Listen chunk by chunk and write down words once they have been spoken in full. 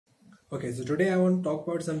Okay, so today I want to talk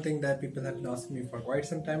about something that people have been asking me for quite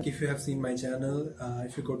some time. If you have seen my channel,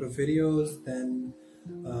 if you go to videos, then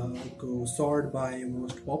go sort by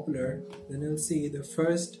most popular, then you'll see the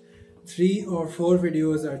first 3 or 4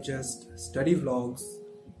 videos are just study vlogs,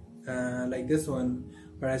 like this one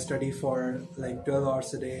where I study for like 12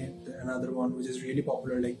 hours a day. Another one which is really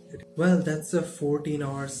popular, like, well, that's a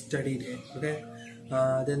 14-hour study day. Okay.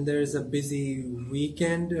 Then there's a busy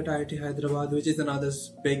weekend at IIT Hyderabad, which is another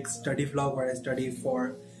big study vlog where I study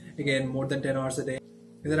for, again, more than 10 hours a day.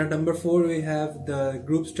 And then at number 4 we have the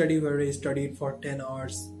group study where I studied for 10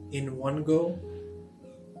 hours in one go.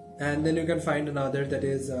 And then you can find another that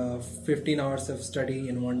is 15 hours of study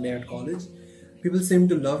in one day at college. People seem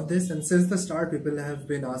to love this, and since the start people have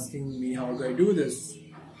been asking me, how do I do this?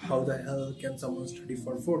 How the hell can someone study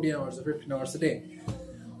for 14 hours or 15 hours a day?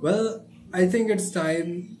 Well, I think it's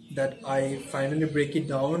time that I finally break it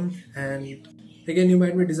down. And again, you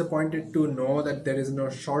might be disappointed to know that there is no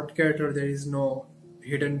shortcut or there is no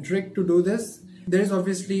hidden trick to do this. There is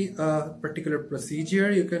obviously a particular procedure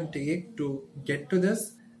you can take to get to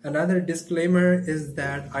this. Another disclaimer is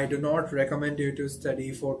that I do not recommend you to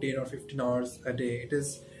study 14 or 15 hours a day. It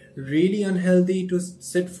is really unhealthy to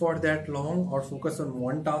sit for that long or focus on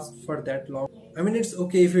one task for that long. I mean, it's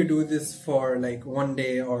okay if you do this for like one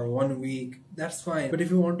day or 1 week, that's fine. But if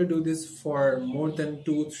you want to do this for more than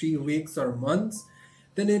 2-3 weeks or months,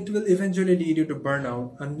 then it will eventually lead you to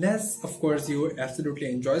burnout. Unless, of course, you absolutely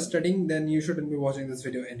enjoy studying, then you shouldn't be watching this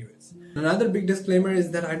video anyways. Another big disclaimer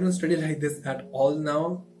is that I don't study like this at all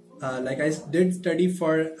now. Like, I did study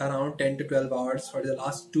for around 10 to 12 hours for the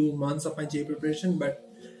last 2 months of my JEE preparation, but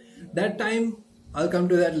that time, I'll come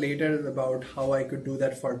to that later about how I could do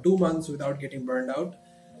that for 2 months without getting burned out.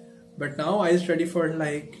 But now I study for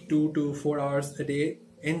like 2 to 4 hours a day.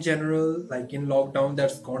 In general, like in lockdown,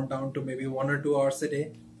 that's gone down to maybe 1 or 2 hours a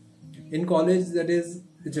day. In college, that is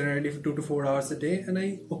generally 2 to 4 hours a day. And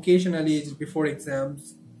I occasionally, before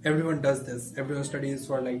exams, everyone does this. Everyone studies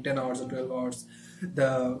for like 10 hours or 12 hours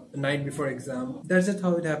the night before exam. That's just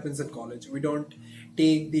how it happens at college. We don't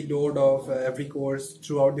take the load of every course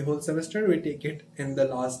throughout the whole semester. We take it in the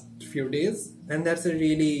last few days, and that's a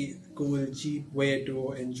really cool, cheap way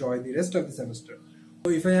to enjoy the rest of the semester.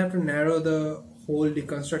 So if I have to narrow the whole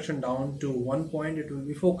deconstruction down to one point, it will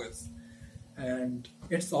be focus. And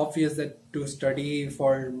it's obvious that to study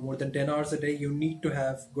for more than 10 hours a day, you need to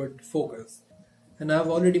have good focus. And I've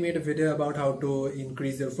already made a video about how to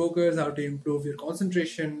increase your focus, how to improve your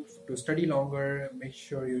concentration, to study longer. Make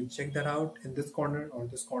sure you check that out in this corner or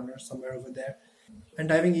this corner, somewhere over there. And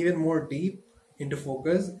diving even more deep into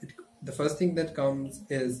focus, the first thing that comes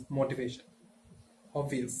is motivation.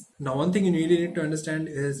 Obvious. Now, one thing you really need to understand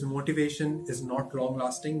is motivation is not long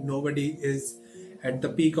lasting. Nobody is at the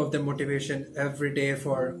peak of their motivation every day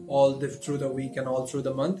for through the week and all through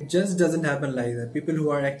the month. It just doesn't happen like that. People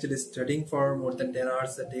who are actually studying for more than 10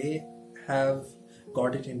 hours a day have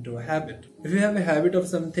got it into a habit. If you have a habit of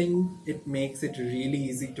something, it makes it really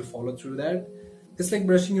easy to follow through that. It's like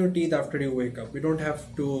brushing your teeth after you wake up. You don't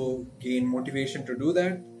have to gain motivation to do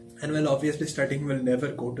that. And well, obviously studying will never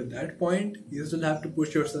go to that point. You still have to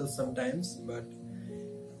push yourself sometimes, but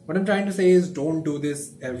what I'm trying to say is don't do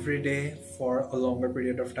this every day for a longer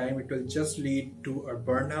period of time. It will just lead to a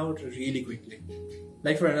burnout really quickly.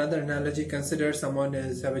 Like, for another analogy, consider someone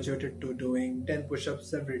is habituated to doing 10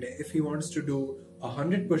 push-ups every day. If he wants to do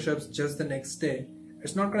 100 push-ups just the next day,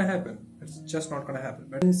 it's not going to happen. It's just not going to happen.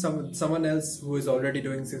 But someone else who is already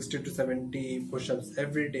doing 60 to 70 push-ups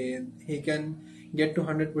every day, he can get to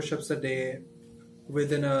 100 push-ups a day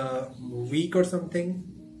within a week or something.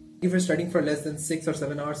 If you're studying for less than 6 or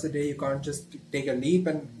 7 hours a day, you can't just take a leap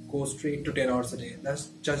and go straight to 10 hours a day. That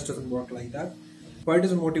just doesn't work like that. Where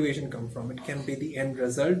does motivation come from? It can be the end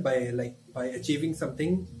result by achieving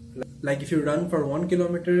something. Like if you run for 1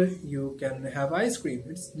 kilometer, you can have ice cream.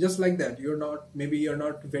 It's just like that. Maybe you're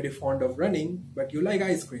not very fond of running, but you like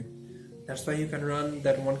ice cream. That's why you can run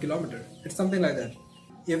that 1 kilometer. It's something like that.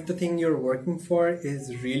 If the thing you're working for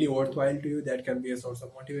is really worthwhile to you, that can be a source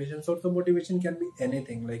of motivation. Source of motivation can be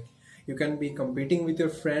anything. Like, you can be competing with your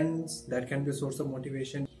friends, that can be a source of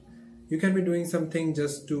motivation. You can be doing something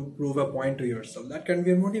just to prove a point to yourself, that can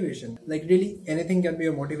be a motivation. Like, really anything can be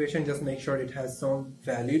a motivation, just make sure it has some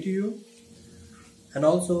value to you. And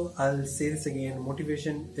also, I'll say this again,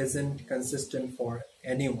 motivation isn't consistent for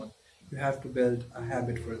anyone. You have to build a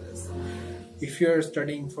habit for this. If you're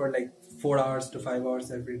studying for like 4 hours to 5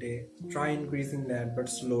 hours every day, try increasing that, but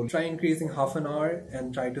slowly. Try increasing half an hour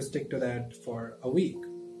and try to stick to that for a week.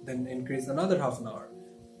 Then increase another half an hour.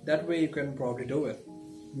 That way you can probably do it.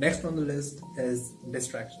 Next on the list is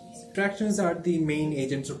distractions. Distractions are the main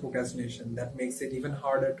agents of procrastination that makes it even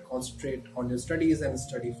harder to concentrate on your studies and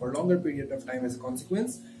study for a longer period of time as a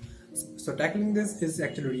consequence. So tackling this is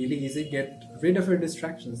actually really easy. Get rid of your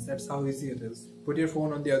distractions. That's how easy it is. Put your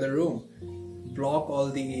phone on the other room. Block all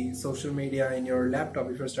the social media in your laptop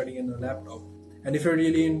if you're studying in a laptop. And if you're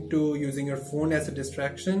really into using your phone as a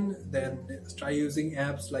distraction, then try using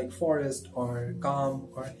apps like Forest or Calm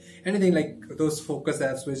or anything like those focus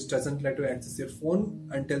apps which doesn't let you access your phone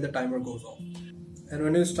until the timer goes off. And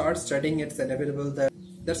when you start studying, it's inevitable that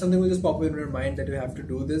something will just pop in your mind that you have to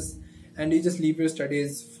do this, and you just leave your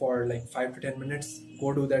studies for like 5 to 10 minutes,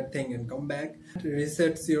 go do that thing and come back. It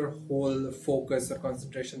resets your whole focus or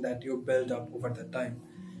concentration that you build up over that time.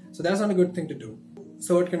 So that's not a good thing to do.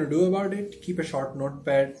 So what can you do about it? Keep a short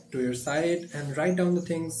notepad to your side and write down the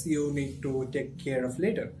things you need to take care of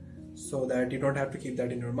later, so that you don't have to keep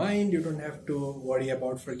that in your mind. You don't have to worry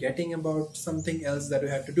about forgetting about something else that you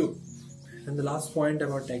have to do. And the last point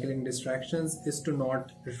about tackling distractions is to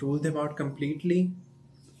not rule them out completely,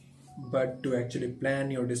 but to actually plan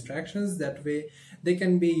your distractions. That way they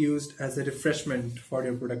can be used as a refreshment for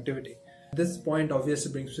your productivity. This point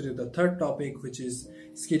obviously brings me to the third topic, which is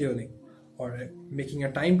scheduling, or making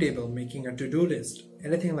a timetable, making a to-do list.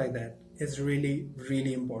 Anything like that is really,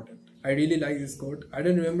 really important. I really like this quote. I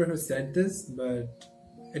don't remember who said this, but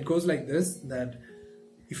it goes like this, that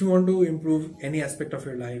if you want to improve any aspect of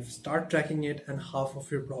your life, start tracking it and half of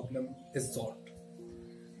your problem is solved.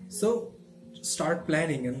 So start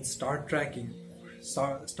planning and start tracking.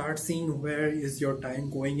 Start seeing where is your time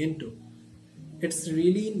going into. It's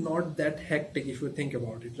really not that hectic if you think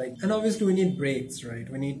about it. And obviously we need breaks, right?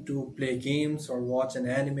 We need to play games or watch an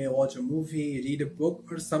anime, watch a movie, read a book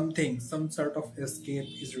or something. Some sort of escape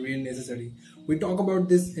is really necessary. We talk about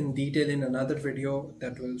this in detail in another video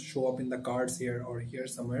that will show up in the cards here or here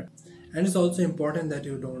somewhere. And it's also important that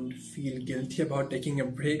you don't feel guilty about taking a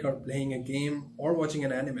break or playing a game or watching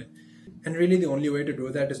an anime. And really the only way to do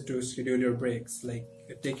that is to schedule your breaks.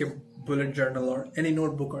 Take a bullet journal or any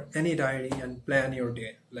notebook or any diary and plan your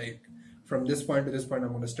day. From this point to this point I'm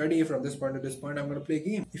going to study, from this point to this point I'm going to play a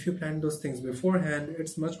game. If you plan those things beforehand,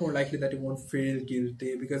 it's much more likely that you won't feel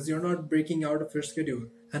guilty because you're not breaking out of your schedule.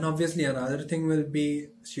 And obviously another thing will be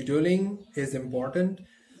scheduling is important,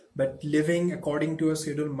 but living according to a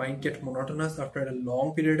schedule might get monotonous after a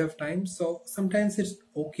long period of time. So sometimes it's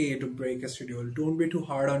okay to break a schedule. Don't be too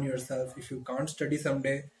hard on yourself. If you can't study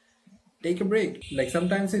someday, take a break.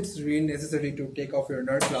 Sometimes it's really necessary to take off your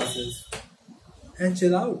nerd glasses and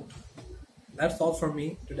chill out. That's all for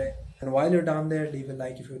me today. And while you're down there, leave a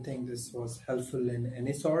like if you think this was helpful in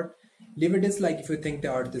any sort. Leave a dislike if you think the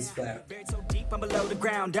art is flat. Buried so deep, I'm below the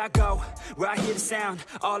ground. I go where I hear the sound,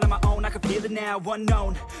 all on my own. I can feel it now,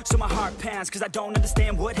 unknown. So my heart pounds, cause I don't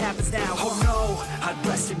understand what happens now. Oh no, I'd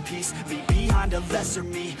rest in peace, leave behind a lesser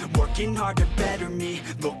me, working hard to better me.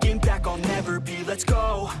 Looking back, I'll never be. Let's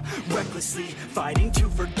go recklessly, fighting to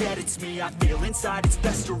forget it's me. I feel inside it's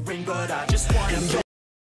festering, but I just wanna